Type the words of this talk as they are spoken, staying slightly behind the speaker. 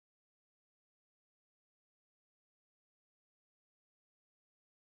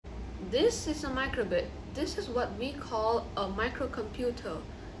This is a microbit. This is what we call a microcomputer.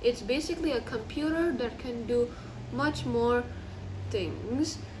 It's basically a computer that can do much more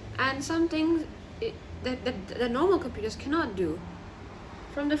things, and some things that normal computers cannot do.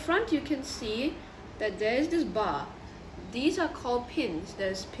 From the front you can see that there is this bar. These are called pins.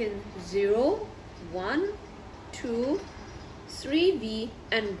 There's pin 0, 1, 2, 3V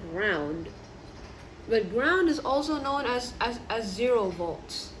and ground. But ground is also known as 0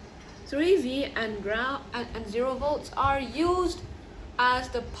 volts. 3V and ground and 0 volts are used as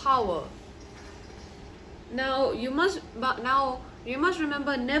the power. Now you must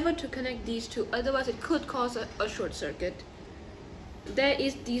remember never to connect these two, otherwise it could cause a short circuit. There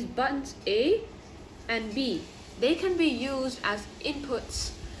is these buttons A and B. They can be used as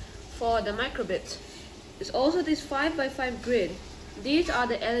inputs for the microbit. There's also this 5x5 grid. These are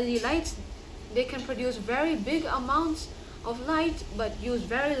the LED lights. They can produce very big amounts of light but use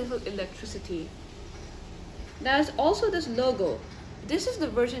very little electricity. There's also this logo. This is the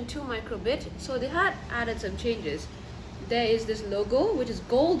version 2 microbit, so they had added some changes. There is this logo which is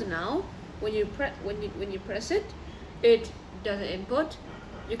gold now. When you press it, it does an input.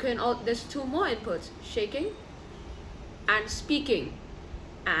 There's two more inputs: shaking and speaking,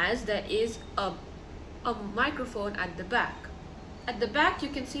 as there is a microphone at the back. At the back you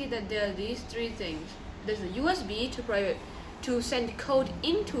can see that there are these three things. There's a USB to send code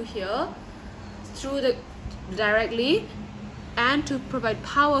into here directly, and to provide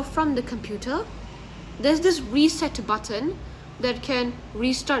power from the computer. There's this reset button that can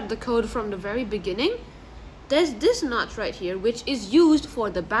restart the code from the very beginning. There's this notch right here which is used for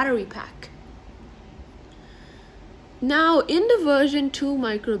the battery pack. Now in the version 2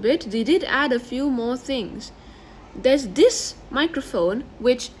 microbit they did add a few more things. There's this microphone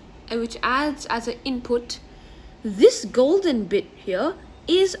which adds as an input. This golden bit here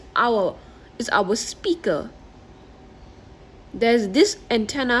is our speaker. There's this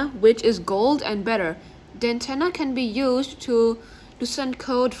antenna which is gold and better. The antenna can be used to send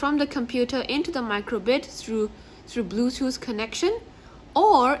code from the computer into the microbit through Bluetooth connection,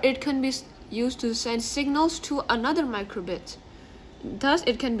 or it can be used to send signals to another microbit. Thus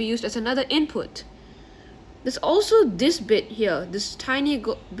it can be used as another input. There's also this bit here, this tiny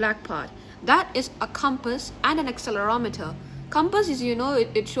black part. That is a compass and an accelerometer. Compass is,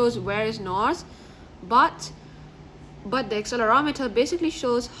 it shows where is north, but the accelerometer basically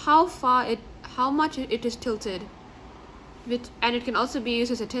shows how much it is tilted. And it can also be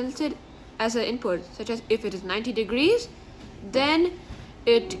used as an input, such as if it is 90 degrees, then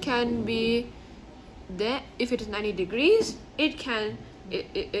it can be there. If it is 90 degrees, it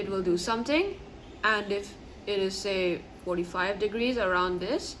will do something, and if it is say 45 degrees around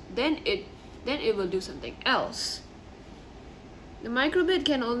this, then it will do something else. The microbit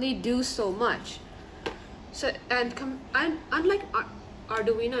can only do so much. So unlike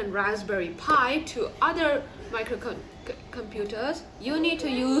Arduino and Raspberry Pi to other microcomputers, you need to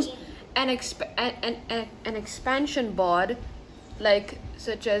use an expansion board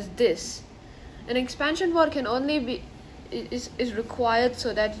such as this. An expansion board can only is required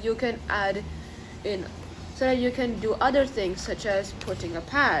so that you can add in, so that you can do other things such as putting a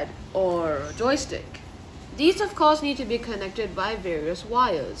pad or a joystick. These of course need to be connected by various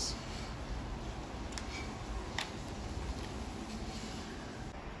wires.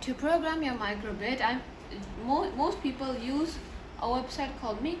 To program your microbit, most people use a website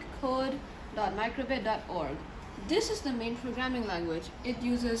called makecode.microbit.org. This is the main programming language. It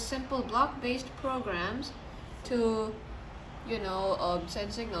uses simple block-based programs to,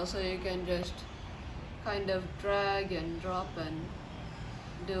 send signals, so you can just kind of drag and drop and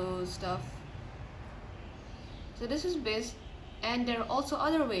do stuff. So this is based, and there are also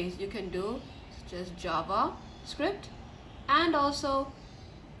other ways you can do, such as Java script and also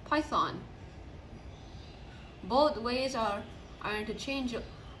Python. Both ways are interchangeable,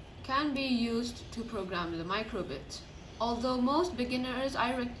 can be used to program the microbit. Although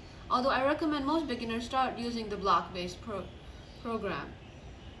I recommend most beginners start using the block-based program.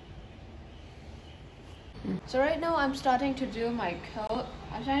 So right now I'm starting to do my code.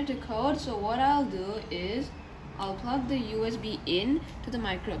 I'm trying to code. So what I'll do is I'll plug the USB in to the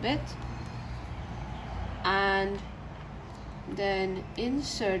microbit and then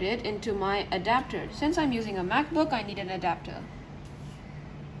insert it into my adapter. Since I'm using a MacBook, I need an adapter.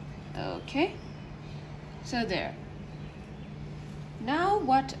 Okay, so there. Now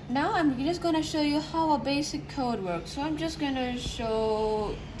I'm just going to show you how a basic code works. So I'm just going to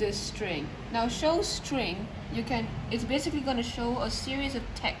show this string. Now show string, it's basically going to show a series of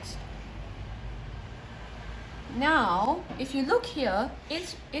text. Now, if you look here,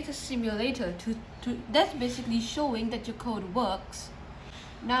 it's a simulator that's basically showing that your code works.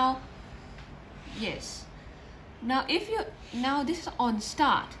 Now, yes. Now this is on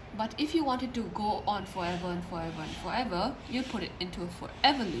start, but if you want it to go on forever and forever and forever, you put it into a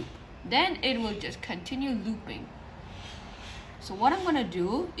forever loop. Then it will just continue looping. So what I'm gonna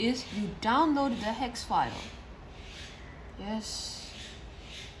do is you download the hex file. Yes.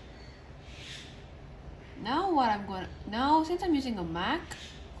 Now since I'm using a Mac,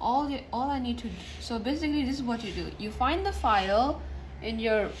 all I need to do, so basically this is what you do. You find the file in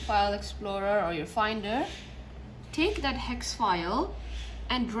your file explorer or your finder, take that hex file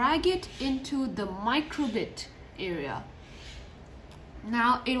and drag it into the Microbit area.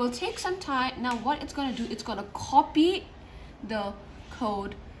 Now it will take some time. Now what it's gonna do, it's gonna copy the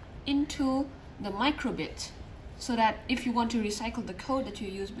code into the Microbit, so that if you want to recycle the code that you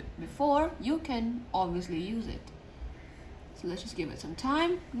used before, you can obviously use it. So let's just give it some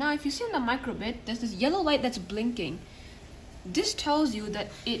time. Now if you see in the Microbit, there's this yellow light that's blinking. This tells you that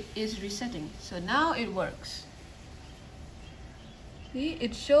it is resetting. So now it works. See,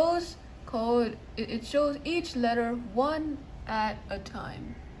 it shows code, it shows each letter one at a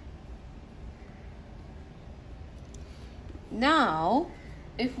time. Now,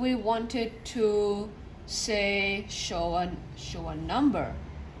 if we wanted to say show a number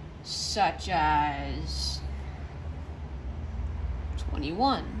such as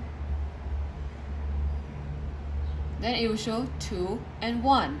 21, then it will show 2 and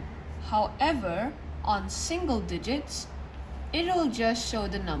 1. However, on single digits, it will just show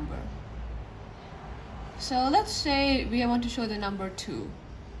the number. So let's say we want to show the number 2.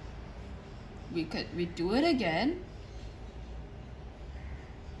 We do it again.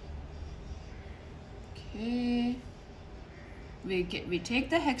 Okay. We take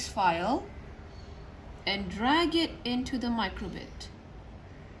the hex file and drag it into the Microbit.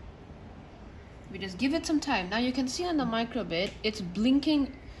 We just give it some time. Now you can see on the Microbit, it's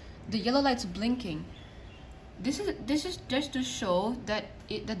blinking, the yellow light's blinking. This is just to show that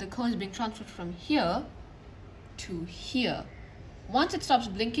the code is being transferred from here to here. Once it stops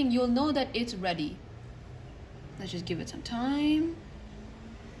blinking, you'll know that it's ready. Let's just give it some time.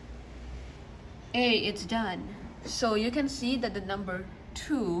 Hey, it's done. So you can see that the number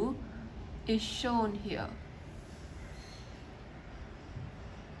 2 is shown here.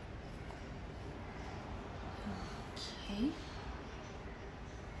 Okay.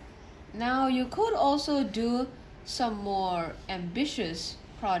 Now you could also do some more ambitious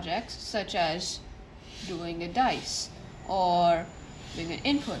projects, such as doing a dice or doing an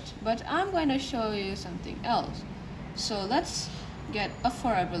input, but I'm going to show you something else. So let's get a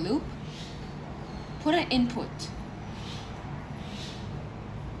forever loop, put an input.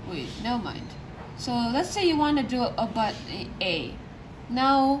 Wait, never mind. So let's say you want to do a button A.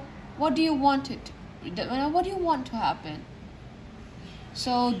 Now, what do you want to happen?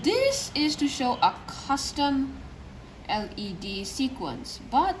 So this is to show a custom LED sequence,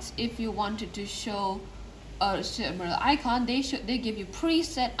 but if you wanted to show a similar icon, they give you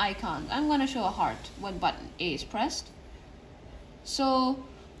preset icons. I'm going to show a heart when button A is pressed. So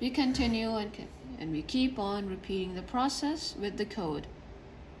we continue and we keep on repeating the process with the code.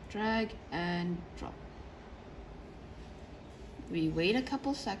 Drag and drop. We wait a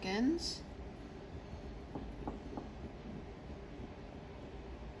couple seconds.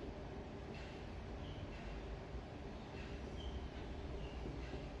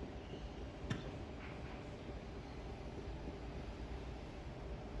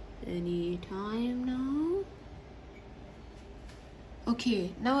 Any time now?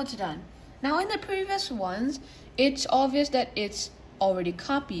 Okay, now it's done. Now in the previous ones, it's obvious that it's already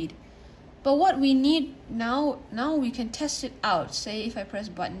copied. But what we need now we can test it out. Say if I press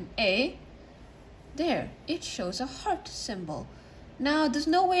button A, there, it shows a heart symbol. Now there's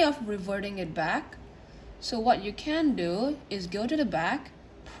no way of reverting it back. So what you can do is go to the back,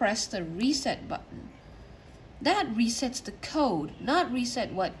 press the reset button. That resets the code, not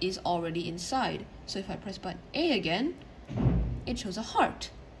reset what is already inside. So if I press button A again, it shows a heart.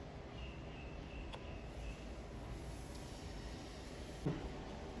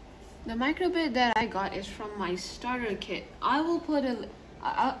 The Microbit that I got is from my starter kit. I'll put a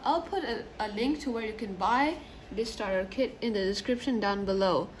link to where you can buy this starter kit in the description down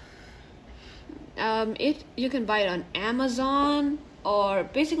below. You can buy it on Amazon or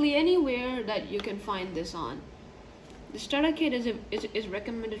basically anywhere that you can find this on. The starter kit is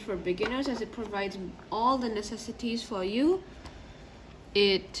recommended for beginners as it provides all the necessities for you.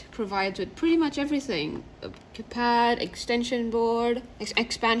 It provides with pretty much everything: a pad, extension board,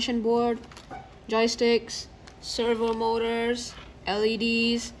 expansion board, joysticks, servo motors,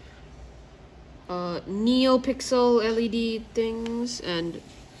 LEDs, NeoPixel LED things, and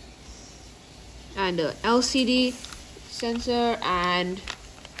a LCD sensor and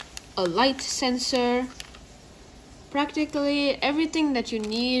a light sensor. Practically everything that you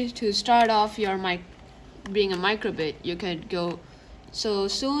need to start off your being a microbit. You could go, so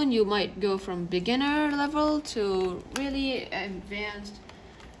soon you might go from beginner level to really advanced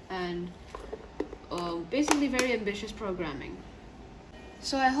and basically very ambitious programming.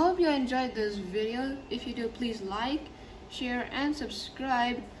 So I hope you enjoyed this video. If you do, please like, share and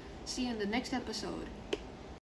subscribe. See you in the next episode.